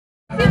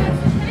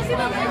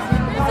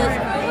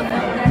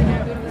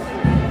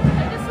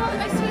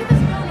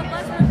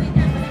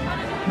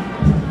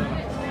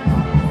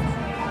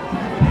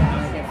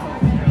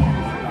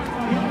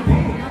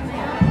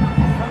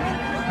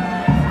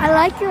I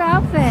like your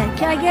outfit.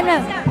 Can I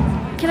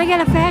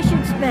get a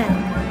fashion spin?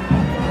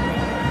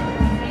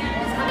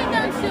 He's coming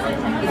down soon.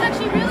 He's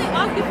actually really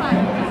occupied.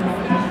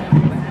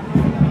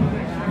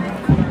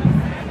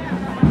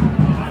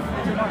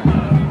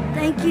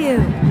 Thank you.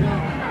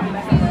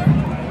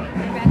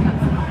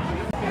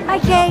 Hi,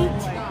 Kate.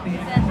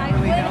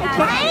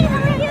 Hey, how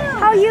are you?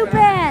 How you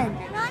been?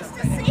 Nice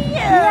to see you.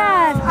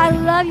 Yes, I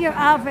love your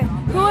outfit.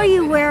 Who are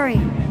you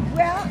wearing?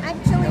 Well,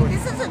 actually,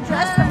 this is a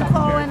dress from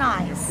Coal and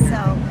Ice,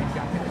 so.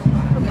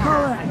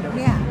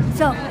 Yeah.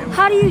 So,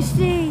 how do you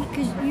see,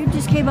 because you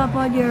just came up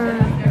on your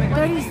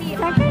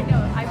 32nd?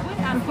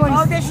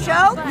 Oh, this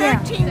show? Yeah.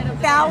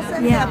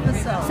 13,000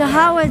 episodes. So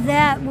how was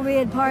that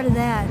being part of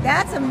that?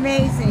 That's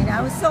amazing.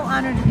 I was so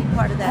honored to be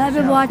part of that I've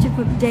been show. watching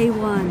from day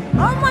one.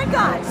 Oh my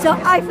God. So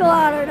I feel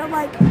honored. I'm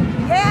like,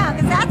 yeah,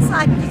 because that's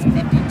like just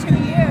 52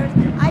 years.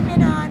 I've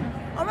been on,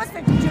 almost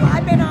 52,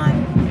 I've been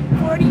on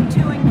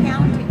 42 and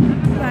counting.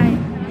 right.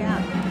 Yeah.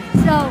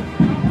 So,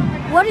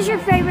 what is your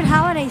favorite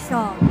holiday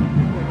song?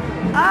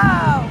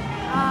 Oh,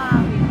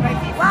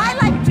 well, I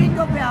like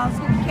Jingle Bells.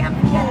 You can't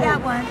forget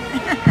that one.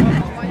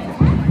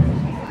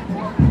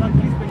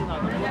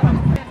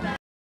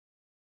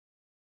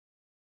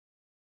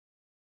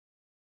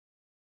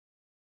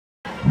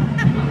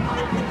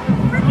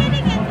 We're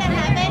getting into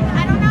heaven.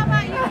 I don't know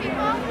about you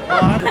people.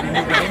 Well, I'm going to be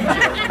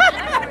moving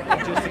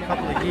into just a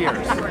couple of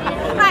years.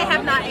 I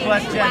have not aged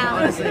But Jen, well.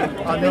 honestly,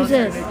 on those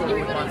days,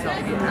 ones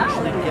that we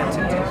actually get to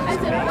do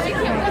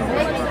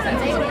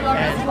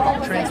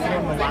and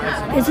transform the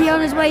lives of Is he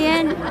on his way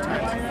in?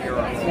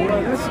 so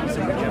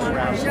we just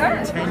wrapped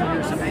 10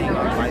 years of being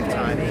on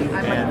Lifetime.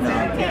 And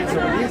yeah, so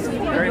it is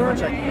very much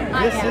like,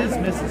 this is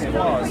Mrs.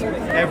 Claus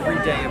every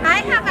day of the I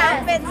have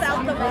outfits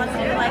out the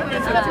wazoo like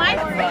this, but my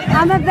favorite.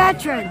 I'm a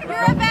veteran.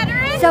 You're a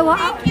veteran? So,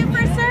 thank you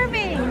for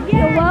serving.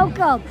 You're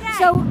welcome.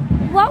 So,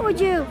 what would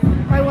you,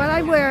 or what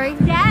I'm wearing,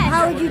 Yes.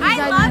 how would you design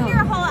I love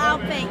your whole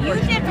outfit. You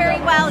did very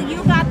well.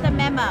 You got the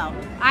memo.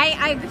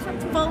 I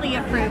fully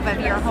approve of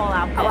your whole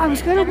outfit. I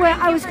was gonna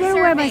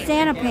wear my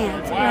Santa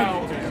pants, but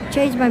I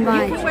changed my You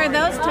mind. can wear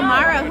those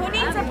tomorrow. Who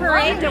needs a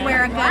parade to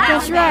wear a good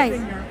That's outfit? right.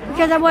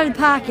 Because I wanted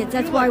pockets.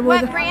 That's why I wore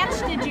What the branch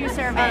did you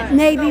serve in?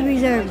 Navy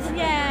Reserves.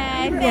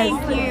 Yay,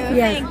 thank you,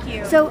 Yes. thank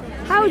you. So,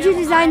 how would you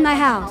design my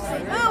house?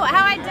 Ooh,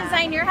 how I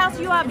design your house,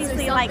 you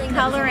obviously like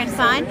color and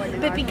fun,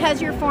 but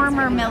because you're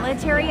former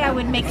military, I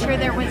would make sure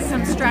there was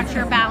some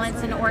structure,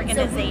 balance, and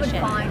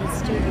organization.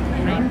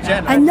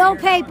 Jen, And no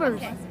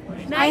papers.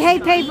 I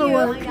hate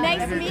paperwork.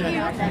 Nice to meet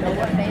you.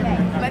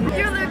 But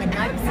you look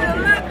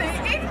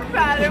absolutely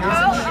incredible.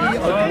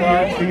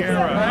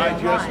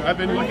 I've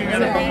been looking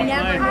at it from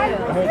behind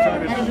the whole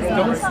time.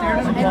 Don't stare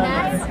at the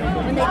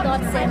And when they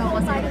thought Santa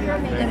wasn't here,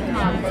 they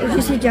come. Did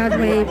you see John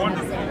wave?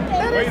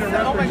 way to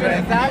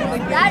represent.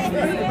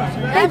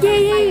 Hey,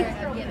 Dee.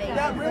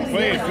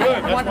 Wait,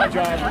 good. That's my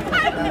job.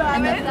 I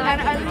love it, and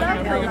I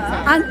love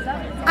it.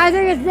 I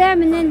think it's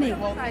them and then me.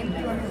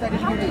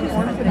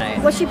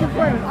 What's she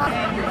performing?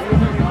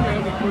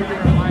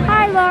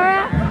 Hi,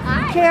 Laura.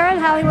 Hi. Karen,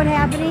 Hollywood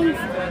Happenings.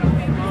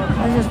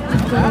 I was just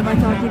going to my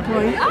talking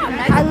point.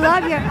 I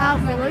love your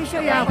outfit. Let me show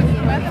you your outfit.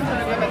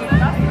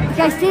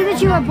 Okay, I see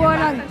that you were born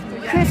on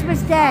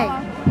Christmas Day.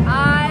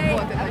 I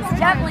was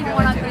definitely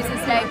born on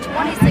Christmas Day,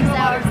 26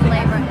 hours of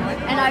labor,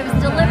 and I was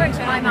delivered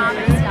to my mom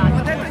and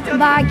stuff.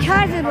 My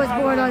cousin was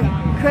born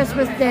on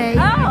Christmas Day.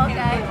 Oh,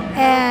 okay.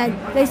 And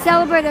they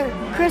celebrated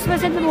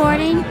Christmas in the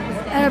morning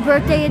and a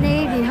birthday in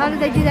the evening. How did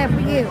they do that for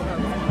you?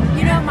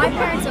 You know, my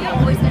parents have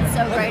always been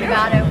so great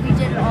about it. We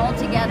did it all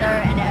together,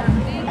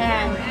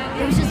 and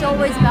it was just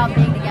always about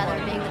being together,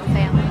 being with the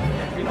family.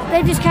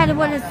 They just kind of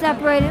wanted to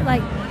separate it,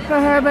 like, for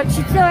her, but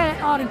she still had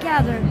it all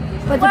together.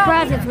 But the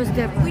presents was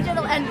different. We did,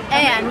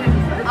 and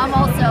I'm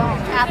also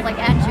Catholic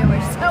and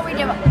Jewish, so we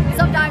do.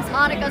 Sometimes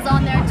Hanukkah's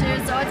on there too,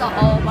 so it's a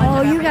whole bunch.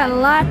 Oh, of you got a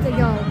lot to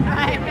go.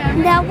 Right.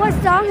 Now, what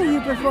song are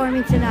you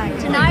performing tonight?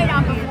 Tonight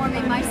I'm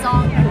performing my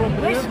song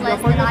Wish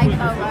List that I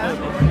co-wrote,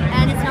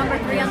 and it's number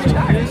 3 on the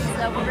charts,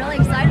 so we're really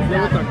excited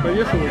about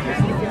it.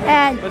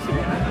 And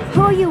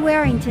who are you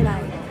wearing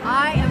tonight?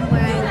 I am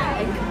wearing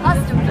a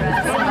custom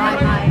dress by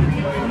my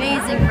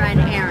amazing friend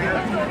Erin,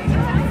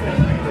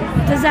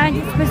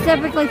 Designed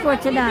specifically for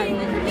tonight.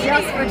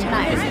 just for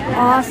tonight.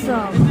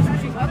 Awesome.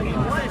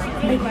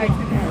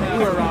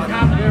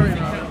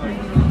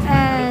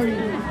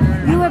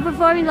 And you were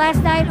performing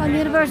last night on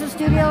Universal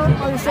Studio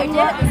on the City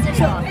Walk? I did, the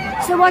City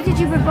Walk. So what did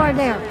you perform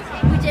there?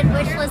 We did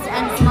Wish List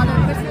and some other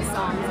Christmas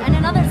songs, and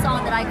another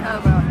song that I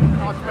co-wrote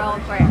called Throw a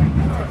Prayer,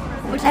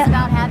 which is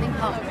about having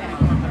hope.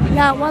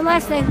 Now, one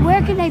last thing.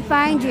 Where can they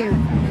find you?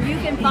 You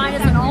can find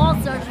us on all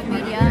social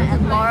media at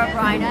Laura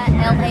Bryna,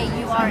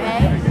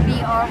 LauraBryna.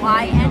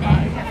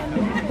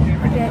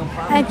 Okay.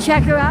 And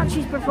check her out.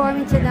 She's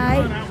performing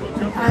tonight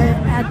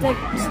at the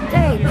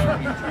stage.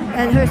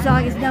 And her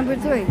song is number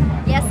 3.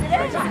 Yes, it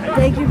is.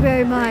 Thank you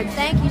very much.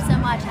 Thank you so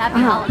much.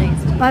 Happy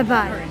holidays to you.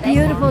 Bye-bye.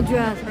 Beautiful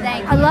dress.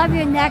 Thank I you. love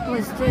your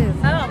necklace, too.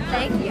 Oh,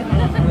 thank you.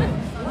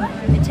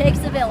 It takes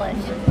a village.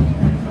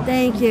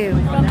 Thank you.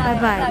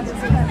 Bye-bye.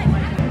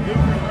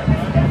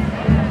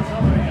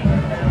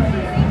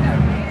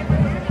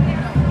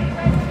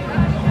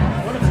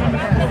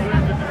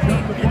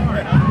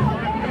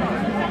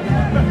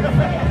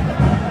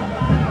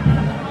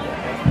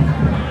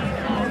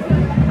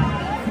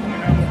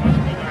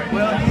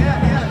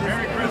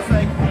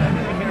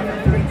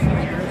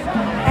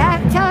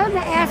 Tell him to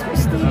ask for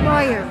Steve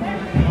Moyer.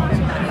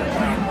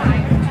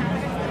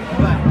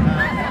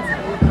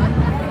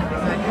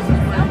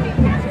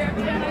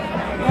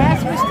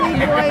 Ask for Steve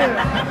Moyer.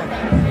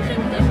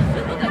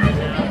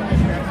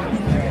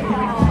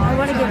 I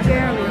want to get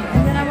Jeremy,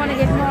 and then I want to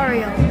get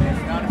Mario.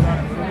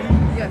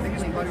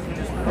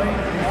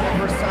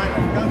 First time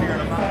I've come here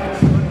in a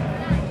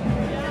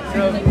while.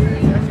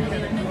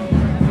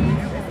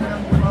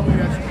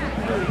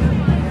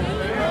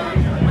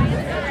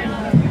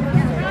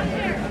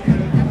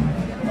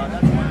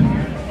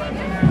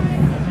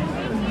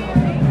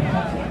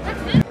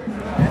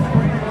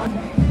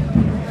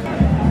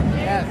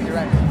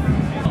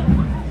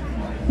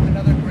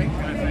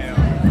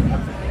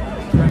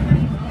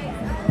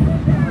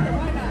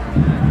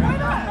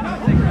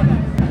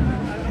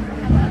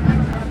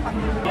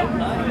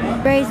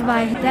 Raised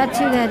by, that's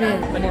who that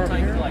is.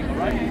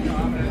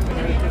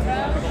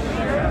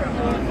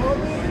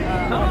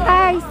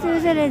 Hi,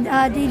 Susan and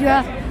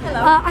Deidre.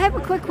 I have a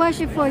quick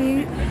question for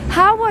you.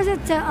 How was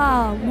it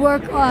to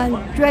work on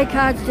Dre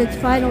Constant's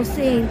final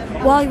scene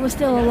while he was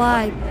still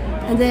alive,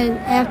 and then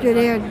after it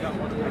aired,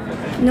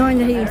 knowing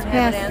that he was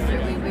passed?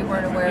 We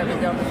weren't aware of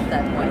his illness at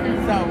that point.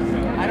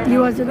 So I don't He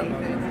wasn't,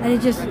 and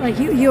it just like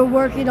you were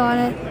working on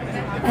it,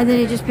 and then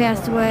he just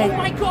passed away.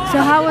 So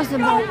how was the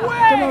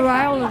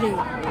morality?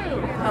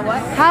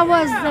 what? How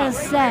was the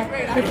set,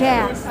 the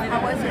cast,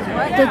 How was his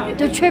what?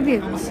 the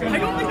tributes I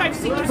don't think I've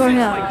seen you for since him?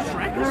 like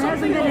Shrek or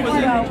something. Or was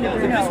it,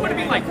 this would have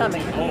been like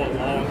Coming. a long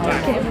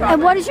time. Okay.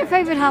 And what is your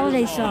favorite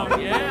holiday song?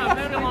 Yeah, I've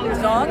had it a long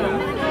time. Song?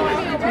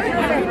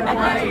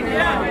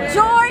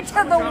 Joy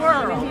to the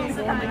world.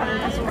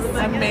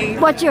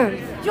 Amazing. What's yours?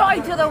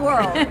 Joy to the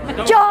world.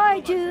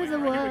 Joy to the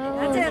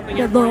world. That's it.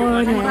 The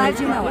Lord I'm glad has.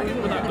 you know it.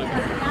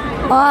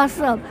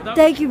 Awesome.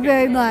 Thank you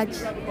very much.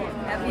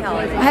 Happy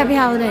holidays. Happy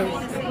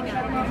holidays.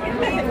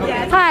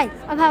 Hi,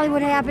 I'm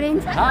Hollywood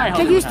Happenings. Hi,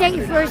 Can you state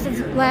your first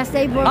and last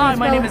name for me? Hi, as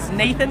my well? name is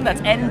Nathan.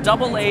 That's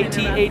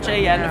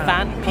N-A-A-T-H-A-N,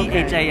 fan,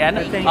 P-H-A-N.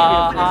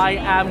 I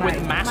am with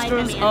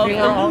Masters of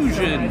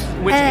Illusion,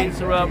 which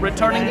is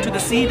returning to the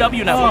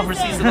CW network for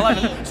season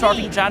 11,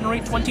 starting January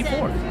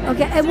 24th.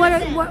 Okay, and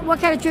what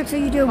kind of tricks are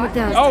you doing with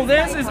those? Oh,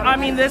 this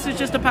is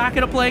just a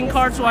packet of playing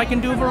cards, so I can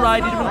do a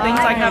variety of different things.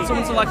 I can have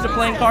someone select a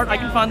playing card, I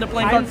can find the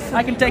playing card,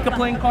 I can take a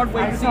playing card,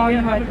 wait to see it,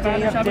 have it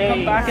vanish, have it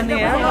come back in the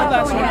air, all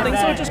that sort of thing.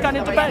 So it just kind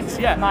of depends,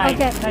 yeah.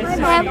 Okay,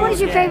 and what is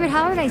your favorite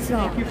holiday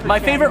song? My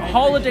favorite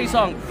holiday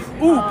song?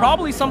 Ooh,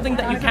 probably something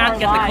that you can't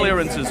get the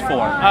clearances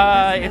for.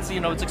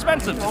 It's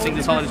expensive to sing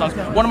these holiday songs.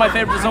 One of my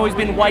favorites has always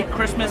been White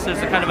Christmas. There's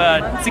a kind of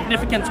a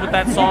significance with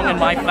that song in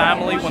my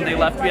family when they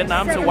left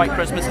Vietnam, so White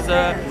Christmas is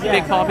a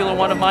big popular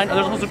one of mine.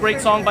 There's also a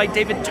great song by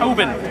David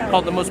Tobin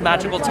called The Most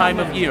Magical Time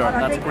of Year.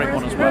 That's a great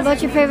one as What well.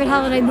 about your favorite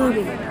holiday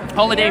movie?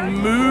 Holiday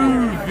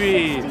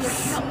movie.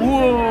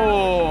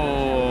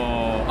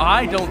 Whoa.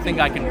 I don't think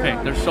I can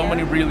pick. There's so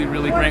many really,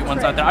 really great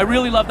ones out there. I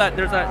really love that.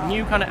 There's a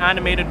new kind of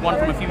animated one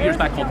from a few years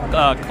back called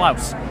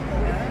Klaus.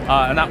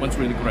 And that one's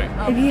really great.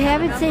 If you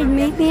haven't seen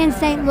Meet Me in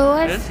St.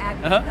 Louis,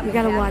 Uh-huh. you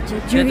gotta watch it.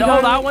 Yeah, Judy oh,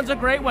 Garland. that one's a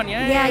great one.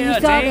 Yeah, Yeah, you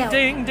saw ding, that.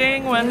 ding,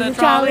 ding, when the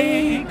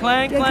Trolley, trolley,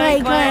 clang, clang,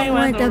 clang, clang, clang,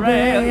 when the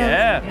rail.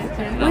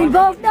 Yeah. We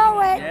both know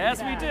it.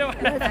 Yes, we do.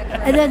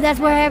 And then that's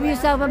where Have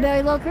Yourself a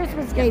Merry Little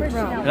Christmas came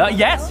from.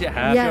 Yes, you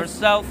have Yes.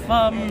 yourself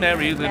a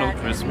merry little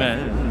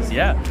Christmas.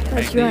 Yeah.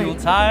 That's Take the right.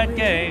 Yuletide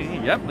gay.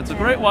 Yep, it's a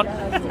great one.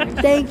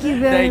 Thank you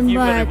very Thank you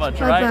much. very much.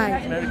 Bye-bye.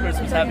 Right? Merry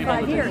Christmas, happy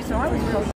holidays.